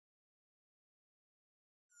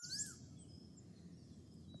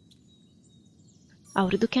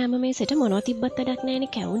අවුරුදු කෑම මේසෙට මොනවද තිබ්බත් වැඩක්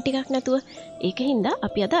නැහැනේ කැවුම් ටිකක් නැතුව. ඒකින්ද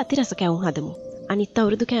අපි අද අතිරස කැවුම් හදමු. අනිත්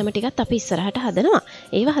අවුරුදු කෑම ටිකත් අපි ඉස්සරහට හදනවා.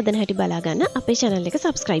 ඒව හදන හැටි බලා ගන්න අපේ channel එක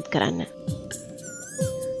subscribe කරන්න.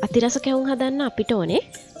 අතිරස කැවුම් හදන්න අපිට ඕනේ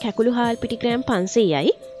කැකුළු හාල් පිටි ග්‍රෑම්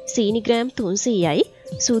 500යි, සීනි ග්‍රෑම් 300යි,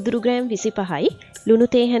 සූදුරු ග්‍රෑම් 25යි, ලුණු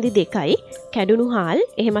තේ හැඳි 2යි, කැඩුණු හාල්,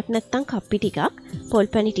 එහෙමත් නැත්නම් කප්පි ටිකක්, පොල්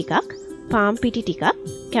පැණි ටිකක්, පාන් පිටි ටිකක්,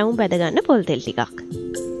 කැවුම් බැද ගන්න පොල් තෙල් ටිකක්.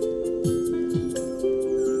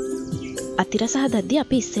 අතිරස හදද්දී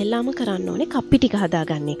අපි ඉස්සෙල්ලාම කරන්න ඕනේ කප්පි ටික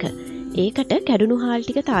හදාගන්න එක. ඒකට කැඩුණු හාල්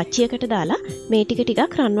ටික තාච්චියකට දාලා මේ ටික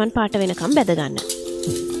ටිකක් රන්වන් පාට වෙනකම් බැද ගන්න.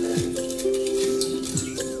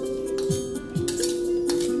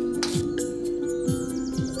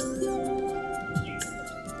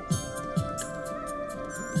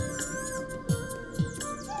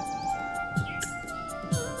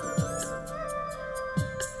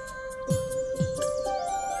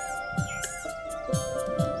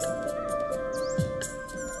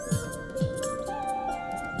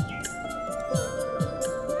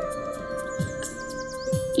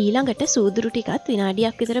 ඊළඟට සූදුරු ටිකත්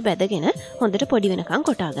විනාඩියක් විතර බැදගෙන හොඳට පොඩි වෙනකන්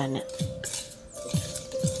කොටා ගන්න.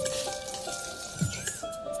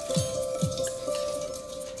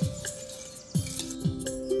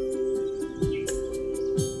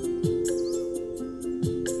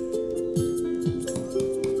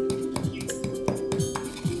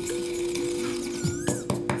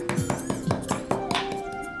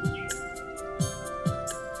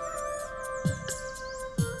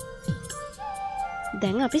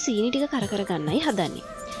 දැන් අපි සීනි ටික කර ගන්නයි හදන්නේ.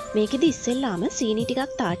 මේකෙදි ඉස්සෙල්ලාම සීනි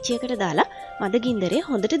ටිකක් තාච්චියකට දාලා මද ගින්දරේ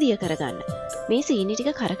හොඳට දිය කරගන්න. මේ සීනි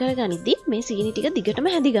ටික කර ගනිද්දි මේ සීනි ටික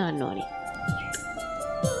දිගටම හැදි ගන්න ඕනේ.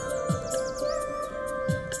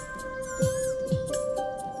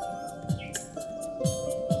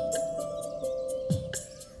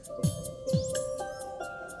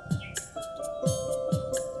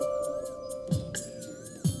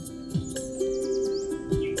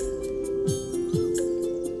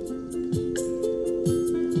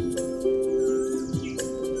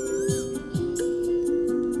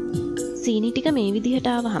 සීනි ටික මේ විදිහට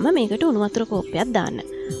ආවහම මේකට උණු වතුර කෝප්පයක් දාන්න.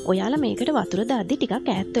 ඔයාලා මේකට වතුර දාද්දි ටිකක්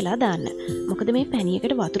ඈත් වෙලා දාන්න. මොකද මේ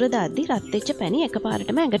පැණියකට වතුර දාද්දි රත් වෙච්ච පැණි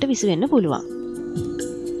එකපාරටම ඇඟට විසි වෙන්න පුළුවන්.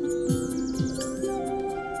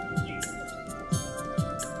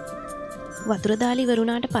 වතුර දාලා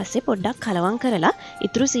ඉවරුණාට පස්සේ පොඩ්ඩක් කලවම් කරලා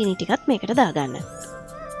ඉතුරු සීනි ටිකත් මේකට දාගන්න.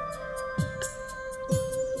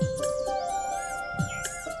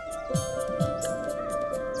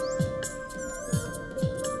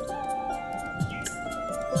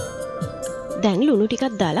 දැන් ලුණු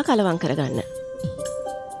ටිකක් දාලා කලවම් කරගන්න.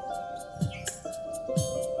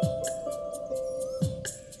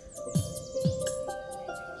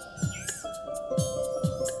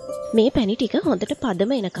 මේ පැණි ටික හොඳට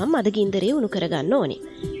පදම එනකම් මද ගින්දරේ උණු කරගන්න ඕනේ.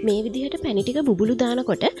 මේ විදිහට පැණි ටික බුබුලු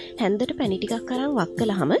දානකොට හැන්දට පැණි ටිකක් අරන් වක්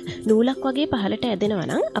කළාම නූලක් වගේ පහළට ඇදෙනවා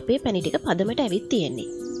නම් අපේ පැණි ටික පදමට ඇවිත් තියෙන්නේ.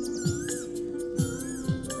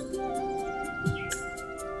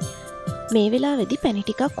 මේ වෙලාවේදී පැණි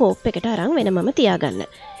ටිකක් කෝප් එකට අරන් වෙනමම තියාගන්න.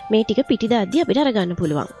 මේ ටික පිටි දාද්දී අපිට අරගන්න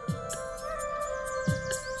පුළුවන්.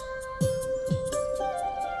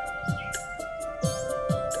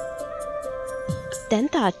 දැන්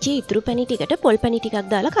තාච්චියේ ඉතුරු පැණි ටිකට පොල් පැණි ටිකක්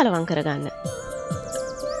දාලා කලවම් කරගන්න.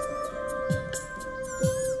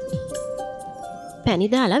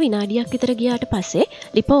 පැණි දාලා විනාඩියක් විතර ගියාට පස්සේ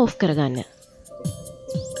ලිප ඕෆ් කරගන්න.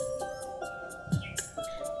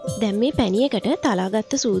 දැන් මේ පැණි එකට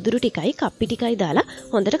තලාගත්ත සූදුරු ටිකයි කප්පි ටිකයි දාලා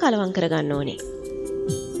හොඳට කලවම් කරගන්න ඕනේ.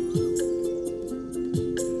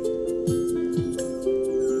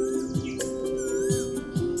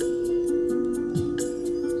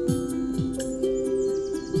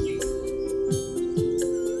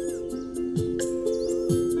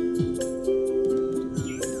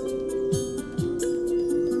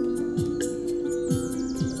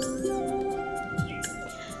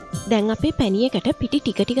 දැන් අපේ පැණියකට පිටි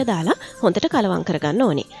ටික ටික දාලා හොඳට කලවම් කරගන්න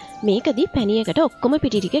ඕනේ. මේකදී පැණියකට ඔක්කොම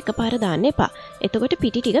පිටි ටික එකපාර දාන්න එපා. එතකොට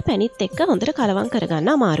පිටි ටික පැණිත් එක්ක හොඳට කලවම්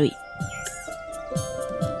කරගන්න අමාරුයි.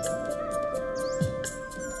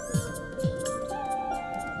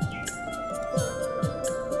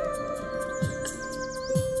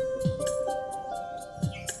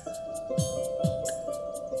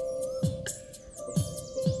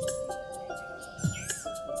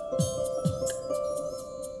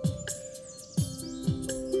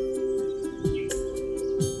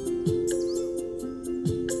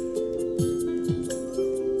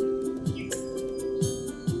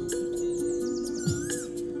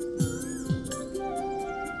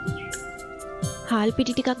 හාල්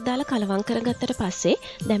පිටි ටිකක් දාලා කලවම් කරගත්තට පස්සේ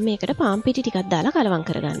දැන් මේකට පාන් පිටි ටිකක් දාලා කලවම්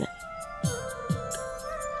කරගන්න.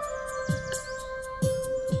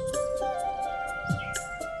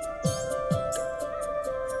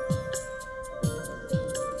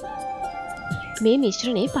 මේ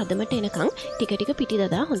මිශ්‍රණේ පදමට එනකන් ටික ටික පිටි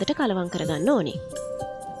දදා හොඳට කලවම් කරගන්න ඕනේ.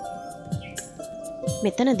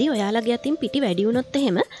 මෙතනදී ඔයාලගේ අතින් පිටි වැඩි වුණොත්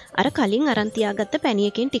එහෙම අර කලින් අරන් තියාගත්ත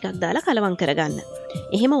පැණියකින් ටිකක් දාලා කලවම් කරගන්න.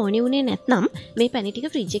 එහෙම ඕනේ උනේ නැත්නම් මේ පැණි ටික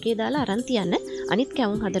ෆ්‍රිජ් එකේ දාලා අරන් තියන්න අනිත්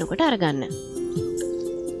කැවුම් හදනකොට අරගන්න.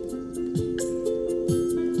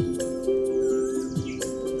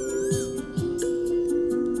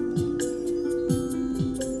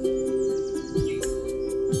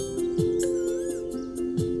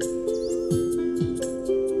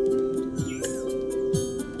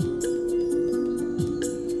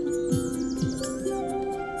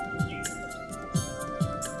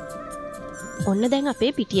 ඔන්න දැන් අපේ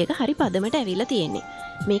පිටි එක හරි පදමට ඇවිල්ලා තියෙන්නේ.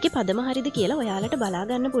 මේකේ පදම හරිද කියලා ඔයාලට බලා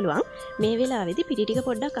ගන්න පුළුවන්. මේ වෙලාවේදී පිටි ටික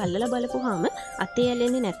පොඩ්ඩක් අල්ලලා බලපුවාම අතේ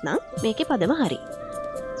ඇලෙන්නේ නැත්නම් මේකේ පදම හරි.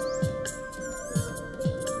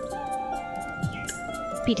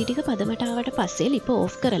 පිටි ටික පදමට ආවට පස්සේ ලිප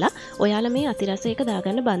ඕෆ් කරලා ඔයාලා මේ අතිරස එක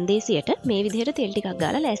දාගන්න බන්දේසියට මේ විදිහට තෙල් ටිකක්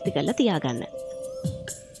ගාලා ලෑස්ති කරලා තියාගන්න.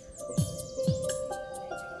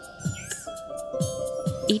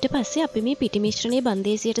 ඊට පස්සේ අපි මේ පිටි මිශ්‍රණයේ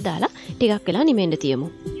බන්දේසියට දාලා ටිකක් වෙලා නිමෙන්න තියමු.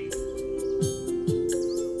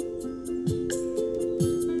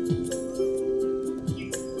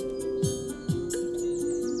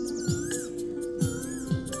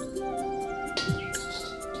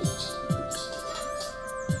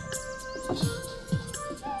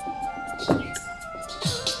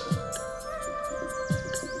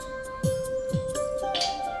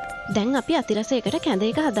 දැන් අපි අතිරස එකට කැඳ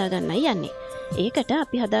එක හදාගන්නයි යන්නේ. ඒකට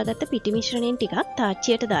අපි හදාගත්ත පිටි මිශ්‍රණයෙන් ටිකක්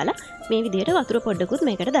තාච්චියට දාලා මේ විදිහට වතුර පොඩ්ඩකුත්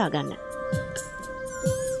මේකට දාගන්න.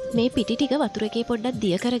 මේ පිටි ටික වතුර එකේ පොඩ්ඩක්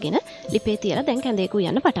දිය කරගෙන ලිපේ තියලා දැන් කැඳේක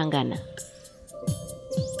උයන්න පටන් ගන්න.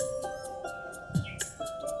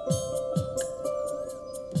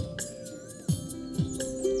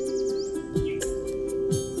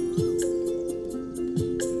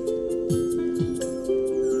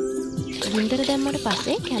 ගින්දර දැම්මට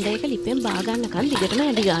පස්සේ කැඳේක ලිපෙන් බා ගන්නකන් දිගටම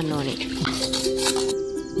ඇදි ගන්න ඕනේ.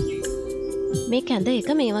 මේ කැඳ එක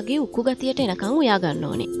මේ වගේ උක්කු ගතියට එනකන් උයා ගන්න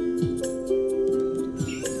ඕනේ.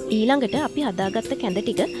 ඊළඟට අපි හදාගත්ත කැඳ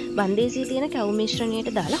ටික බන්දේසියේ තියෙන කැවුම්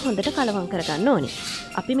මිශ්‍රණයට දාලා හොඳට කලවම් කරගන්න ඕනේ.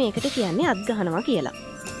 අපි මේකට කියන්නේ අත් ගහනවා කියලා.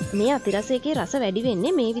 මේ අතිරසයේ රස වැඩි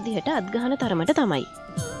වෙන්නේ මේ විදිහට අත් ගහන තරමට තමයි.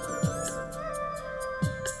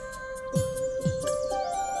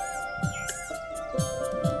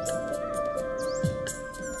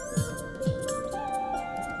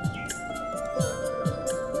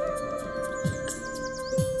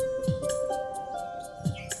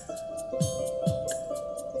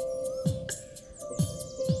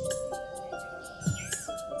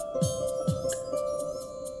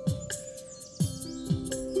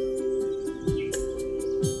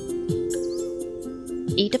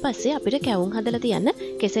 ඊට පස්සේ අපිට කැවුම් හදලා තියන්න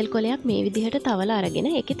කෙසෙල් කොලයක් මේ විදිහට තවලා අරගෙන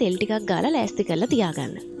ඒකේ තෙල් ටිකක් ගාලා ලෑස්ති කරලා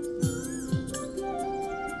තියාගන්න.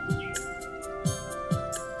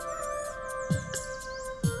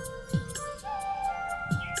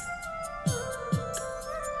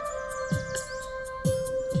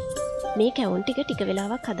 මේ කැවුම් ටික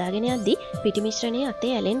වෙලාවක් හදාගෙන යද්දි පිටි මිශ්‍රණයේ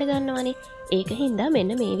අතේ ඇලෙන්න ගන්නවානේ. ඒක හින්දා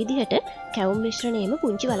මෙන්න මේ විදිහට කැවුම් මිශ්‍රණයෙම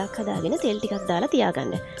පුංචි වලක් හදාගෙන තෙල් ටිකක් දාලා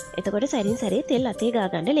තියාගන්න. එතකොට සැරින් සැරේ තෙල් අතේ ගා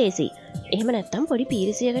ගන්න ලේසියි. එහෙම නැත්නම් පොඩි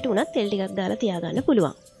පීරිසියකට උනත් තෙල් ටිකක් දාලා තියාගන්න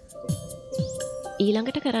පුළුවන්.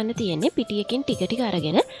 ඊළඟට කරන්න තියෙන්නේ පිටියකින් ටික ටික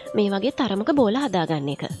අරගෙන මේ වගේ තරමක බෝල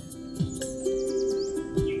හදාගන්න එක.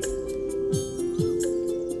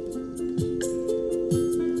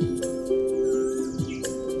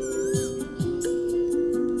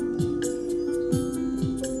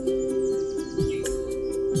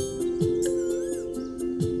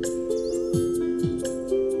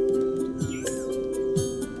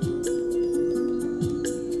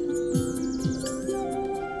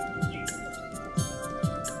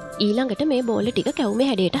 ඊළඟට මේ බෝල ටික කැවුමේ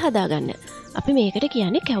හැඩයට හදාගන්න. අපි මේකට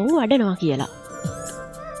කියන්නේ කැවුම් වඩනවා කියලා.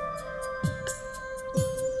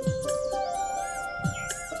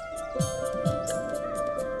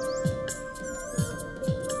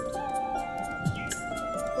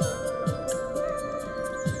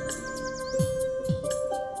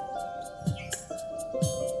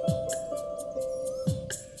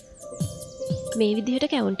 මේ විදිහට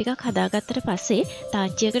කැවුම් ටිකක් හදාගත්තට පස්සේ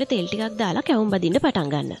තාච්චියකට තෙල් ටිකක් දාලා කැවුම් බදින්න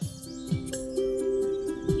පටන් ගන්න.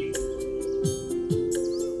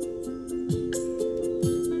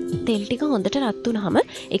 තෙල් ටික හොඳට රත් වුනහම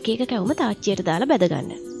එක එක කැවුම තාච්චියට දාලා බැද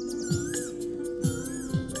ගන්න.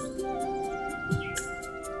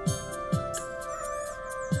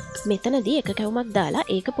 මෙතනදී එක කැවුමක් දාලා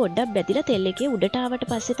ඒක පොඩ්ඩක් බැදිලා තෙල් එකේ උඩට ආවට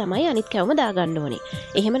පස්සේ තමයි අනිත් කැවුම දාගන්න ඕනේ.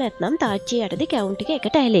 එහෙම නැත්නම් තාච්චිය යටදී කැවුම් ටික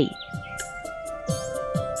එකට ඇලෙයි.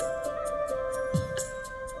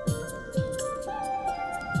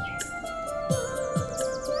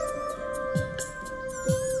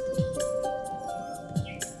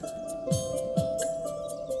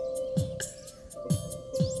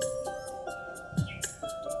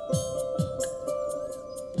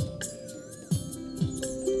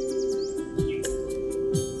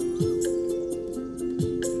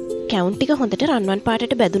 කැවුම් ටික හොඳට රන්වන්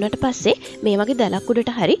පාටට බැදුනට පස්සේ මේ වගේ දැලක්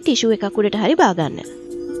උඩට හරි ටිෂු එකක් උඩට හරි බාගන්න.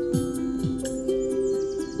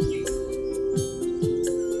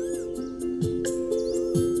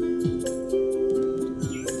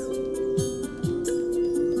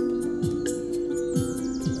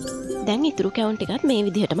 දැන් ඉතුරු කැවුම් ටිකත් මේ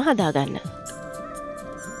විදිහටම හදාගන්න.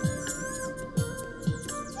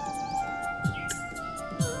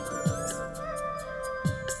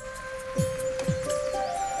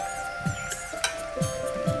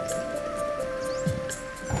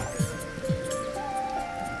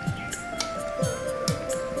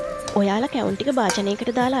 ඔයාලා කැවුම් ටික භාජනයකට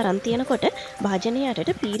දාලා අරන් තියනකොට භාජනය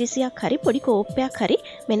යටට පීරිසියක් හරි පොඩි කෝප්පයක් හරි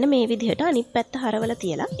මෙන්න මේ විදිහට අනිත් පැත්ත හරවලා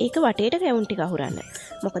තියලා ඒක වටේට කැවුම් ටික අහුරන්න.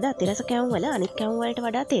 මොකද අතිරස කැවුම් වල අනිත් කැවුම් වලට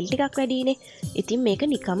වඩා තෙල් ටිකක් වැඩිනේ. ඉතින් මේක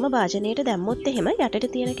නිකම්ම භාජනයට දැම්මොත් එහෙම යටට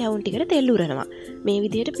තියෙන කැවුම් ටිකට තෙල් උරනවා. මේ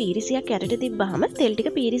විදිහට පීරිසියක් යටට තිබ්බහම තෙල් ටික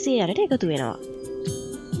පීරිසිය යටට එකතු වෙනවා.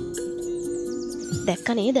 දැක්ක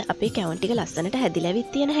නේද අපේ කැවුම් ටික ලස්සනට හැදිලා විත්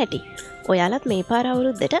තියෙන හැටි. ඔයාලත් මේ පාර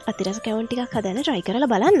අවුරුද්දට අතිරස කැවුම් ටිකක් හදන්න try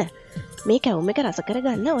කරලා බලන්න. මේ කැවුම් එක රස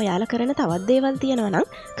කරගන්න ඔයාලා කරන තවත් දේවල් තියෙනවා නම්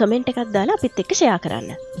කමෙන්ට් එකක් දාලා අපිත් එක්ක ෂෙයා කරන්න.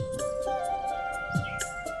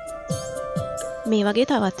 මේ වගේ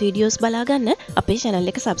තවත් වීඩියෝස් බලා ගන්න අපේ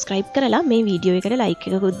channel එක subscribe කරලා මේ වීඩියෝ එකට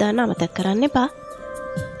like එකකුත් දාන්න අමතක කරන්න එපා.